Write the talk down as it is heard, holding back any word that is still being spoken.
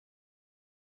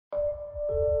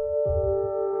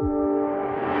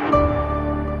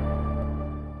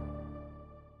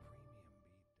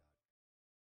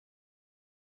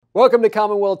Welcome to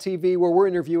CommonWell TV, where we're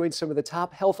interviewing some of the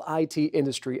top health IT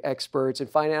industry experts and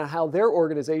finding out how their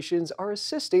organizations are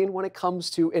assisting when it comes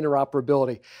to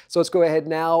interoperability. So let's go ahead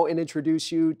now and introduce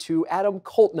you to Adam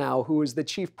Koltnow, who is the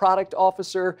Chief Product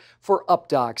Officer for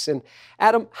Updox. And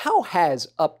Adam, how has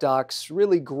Updox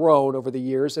really grown over the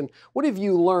years, and what have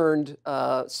you learned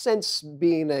since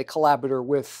being a collaborator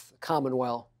with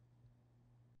CommonWell?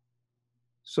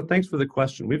 So thanks for the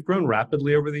question. We've grown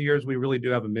rapidly over the years. We really do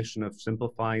have a mission of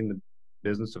simplifying the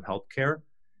business of healthcare.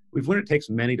 We've learned it takes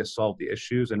many to solve the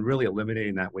issues and really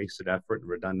eliminating that wasted effort and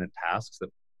redundant tasks that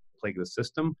plague the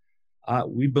system.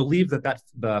 We believe that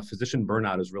the physician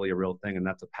burnout is really a real thing, and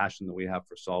that's a passion that we have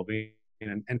for solving.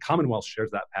 And Commonwealth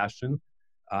shares that passion.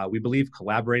 We believe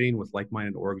collaborating with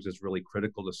like-minded orgs is really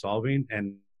critical to solving,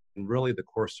 and really the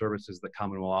core services that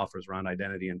Commonwealth offers around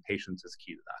identity and patients is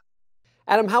key to that.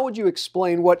 Adam, how would you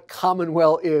explain what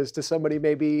CommonWell is to somebody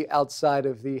maybe outside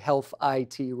of the health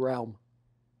IT realm?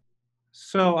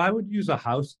 So I would use a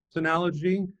house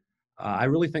analogy. I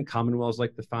really think Commonwealth is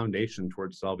like the foundation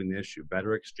towards solving the issue.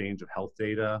 Better exchange of health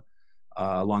data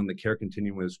along the care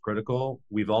continuum is critical.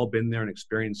 We've all been there and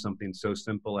experienced something so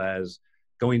simple as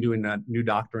going to a new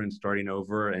doctor and starting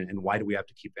over. And why do we have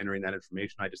to keep entering that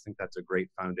information? I just think that's a great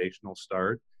foundational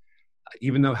start.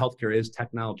 Even though healthcare is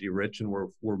technology rich and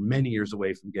we're many years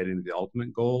away from getting to the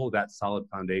ultimate goal, that solid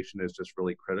foundation is just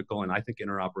really critical. And I think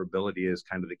interoperability is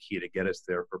kind of the key to get us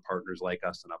there for partners like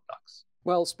us and Updox.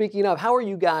 Well, speaking of, how are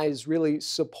you guys really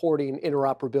supporting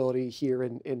interoperability here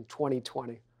in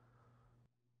 2020?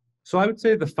 So I would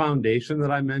say the foundation that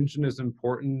I mentioned is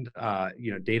important.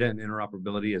 Data and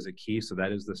interoperability is a key, so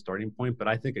that is the starting point. But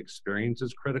I think experience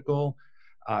is critical.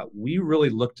 We really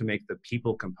look to make the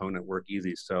people component work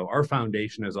easy. So our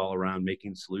foundation is all around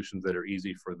making solutions that are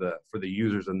easy for the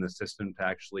users in the system to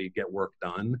actually get work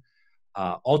done.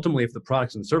 Ultimately, if the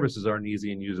products and services aren't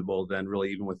easy and usable, then really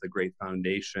even with a great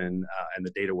foundation and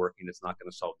the data working, it's not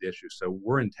going to solve the issue. So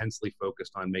we're intensely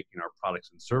focused on making our products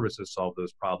and services solve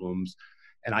those problems.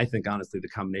 And I think, honestly, the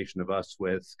combination of us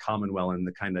with CommonWell and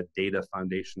the kind of data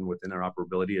foundation with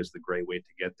interoperability is the great way to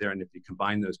get there. And if you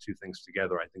combine those two things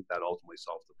together, I think that ultimately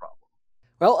solves the problem.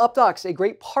 Well, Updox, a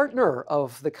great partner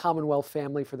of the Commonwealth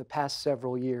family for the past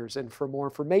several years. And for more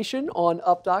information on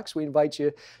Updox, we invite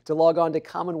you to log on to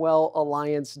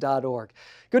CommonWellAlliance.org.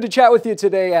 Good to chat with you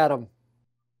today, Adam.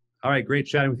 All right, great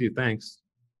chatting with you. Thanks.